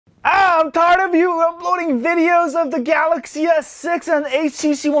I'm tired of you uploading videos of the Galaxy S6 and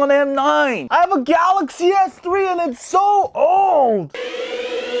HTC One M9. I have a Galaxy S3 and it's so old.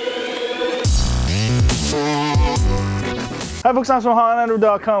 Hi folks, I'm from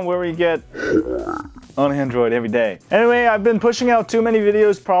Android.com where we get on Android every day. Anyway, I've been pushing out too many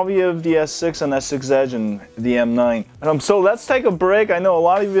videos probably of the S6 and S6 Edge and the M9. So let's take a break. I know a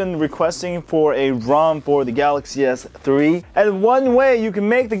lot of you have been requesting for a ROM for the Galaxy S3. And one way you can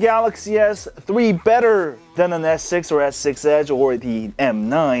make the Galaxy S3 better than an S6 or S6 Edge or the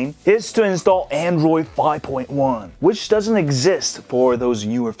M9 is to install Android 5.1, which doesn't exist for those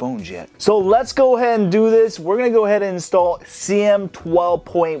newer phones yet. So let's go ahead and do this. We're gonna go ahead and install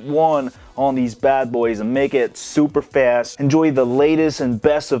CM12.1 on these bad boys and make it super fast. Enjoy the latest and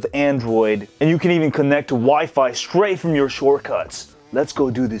best of Android, and you can even connect to Wi-Fi straight from your shortcuts. Let's go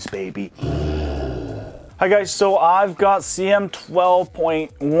do this, baby. Hi guys, so I've got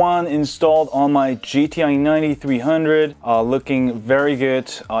CM12.1 installed on my GTI 9300, looking very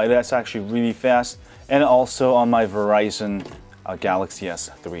good. That's actually really fast, and also on my Verizon Galaxy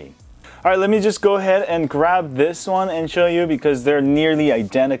S3. Alright, let me just go ahead and grab this one and show you because they're nearly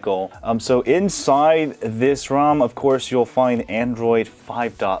identical. So inside this ROM, of course, you'll find Android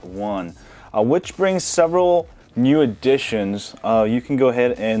 5.1, which brings several new additions. You can go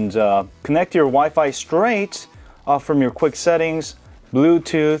ahead and connect your Wi-Fi straight from your quick settings,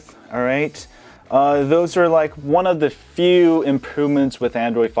 Bluetooth, alright. Those are like one of the few improvements with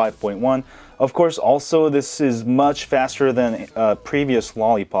Android 5.1. Of course, also this is much faster than previous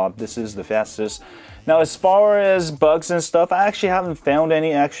Lollipop. This is the fastest. Now, as far as bugs and stuff, I actually haven't found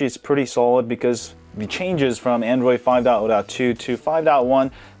any. Actually, it's pretty solid because the changes from Android 5.0.2 to 5.1,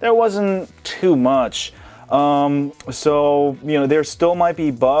 there wasn't too much. So, you know, there still might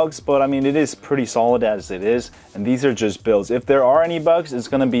be bugs, but I mean, it is pretty solid as it is. And these are just builds. If there are any bugs, it's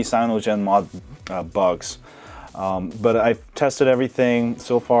going to be CyanogenMod bugs. But I've tested everything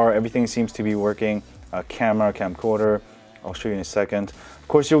so far. Everything seems to be working. Camera, camcorder, I'll show you in a second. Of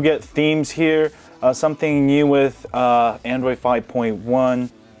course, you'll get themes here. Something new with Android 5.1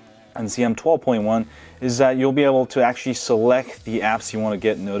 and CM12.1 is that you'll be able to actually select the apps you want to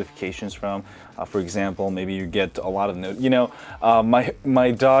get notifications from. For example, maybe you get a lot of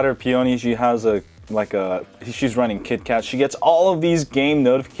my daughter Peony, she has she's running KitKat. She gets all of these game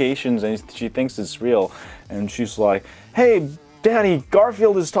notifications and she thinks it's real. And she's like, "Hey, Daddy,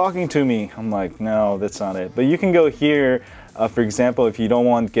 Garfield is talking to me." I'm like, "No, that's not it." But you can go here, for example, if you don't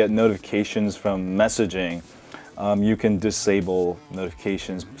want to get notifications from messaging, you can disable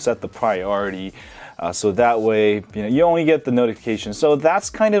notifications, set the priority, so that way you only get the notifications. So that's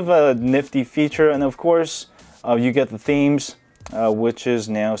kind of a nifty feature. And of course, you get the themes, which is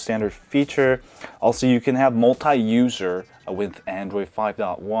now standard feature. Also, you can have multi-user with Android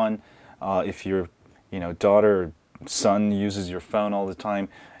 5.1 if your daughter or son uses your phone all the time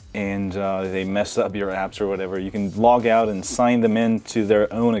and they mess up your apps or whatever, you can log out and sign them into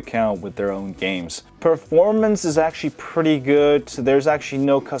their own account with their own games. Performance is actually pretty good. So there's actually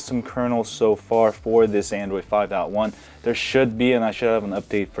no custom kernel so far for this Android 5.1. There should be, and I should have an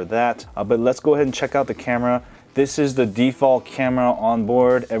update for that. But let's go ahead and check out the camera. This is the default camera on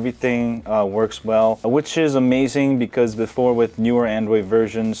board. Everything works well, which is amazing because before with newer Android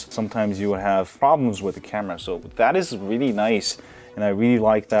versions, sometimes you would have problems with the camera. So that is really nice, and I really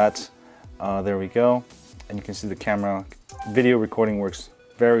like that. There we go. And you can see the camera. Video recording works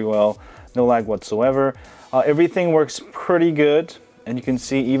very well. No lag whatsoever. Everything works pretty good. And you can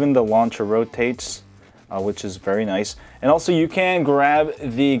see even the launcher rotates, which is very nice. And also you can grab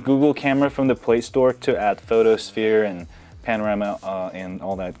the Google camera from the Play Store to add photosphere and panorama and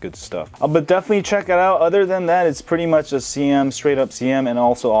all that good stuff. But definitely check it out. Other than that, it's pretty much a CM, straight up CM, and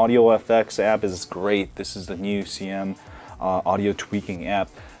also Audio FX app is great. This is the new CM audio tweaking app.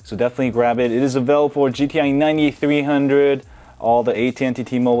 So definitely grab it. It is available for GTI 9300, all the AT&T,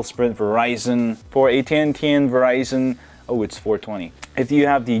 T-Mobile, Sprint, Verizon. For AT&T and Verizon, oh, it's $420. If you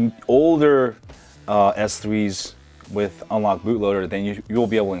have the older S3s with unlocked bootloader, then you'll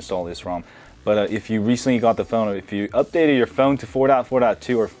be able to install this ROM. But if you recently got the phone, or if you updated your phone to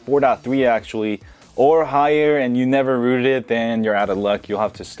 4.4.2 or 4.3 actually, or higher, and you never rooted it, then you're out of luck. You'll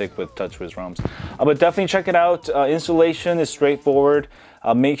have to stick with TouchWiz ROMs. But definitely check it out. Installation is straightforward.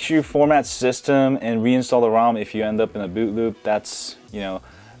 Make sure you format system and reinstall the ROM if you end up in a boot loop. That's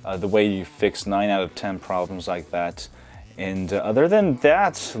the way you fix 9 out of 10 problems like that. And other than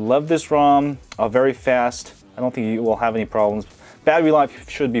that, love this ROM. Very fast. I don't think you will have any problems. Battery life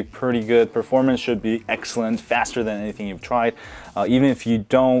should be pretty good. Performance should be excellent, faster than anything you've tried. Even if you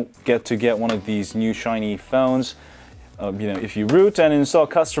don't get one of these new shiny phones, if you root and install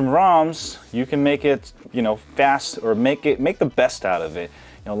custom ROMs, you can make it, fast, or make the best out of it.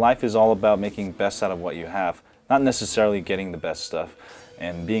 Life is all about making best out of what you have, not necessarily getting the best stuff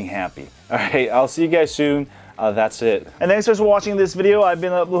and being happy. All right, I'll see you guys soon. That's it. And thanks for watching this video. I've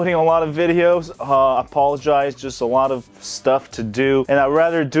been uploading a lot of videos. Apologize, just a lot of stuff to do. And I'd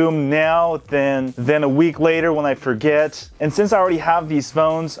rather do them now than a week later when I forget. And since I already have these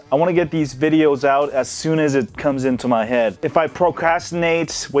phones, I want to get these videos out as soon as it comes into my head. If I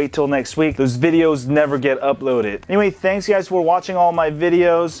procrastinate, wait till next week, those videos never get uploaded. Anyway, thanks guys for watching all my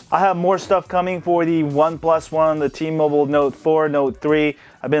videos. I have more stuff coming for the OnePlus One, the T-Mobile Note 4, Note 3.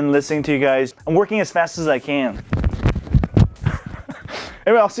 I've been listening to you guys. I'm working as fast as I can.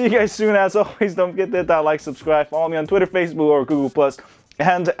 Anyway, I'll see you guys soon. As always, don't forget to hit that like, subscribe, follow me on Twitter, Facebook, or Google+.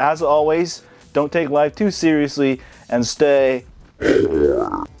 And as always, don't take life too seriously and stay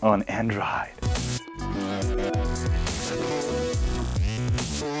on Android.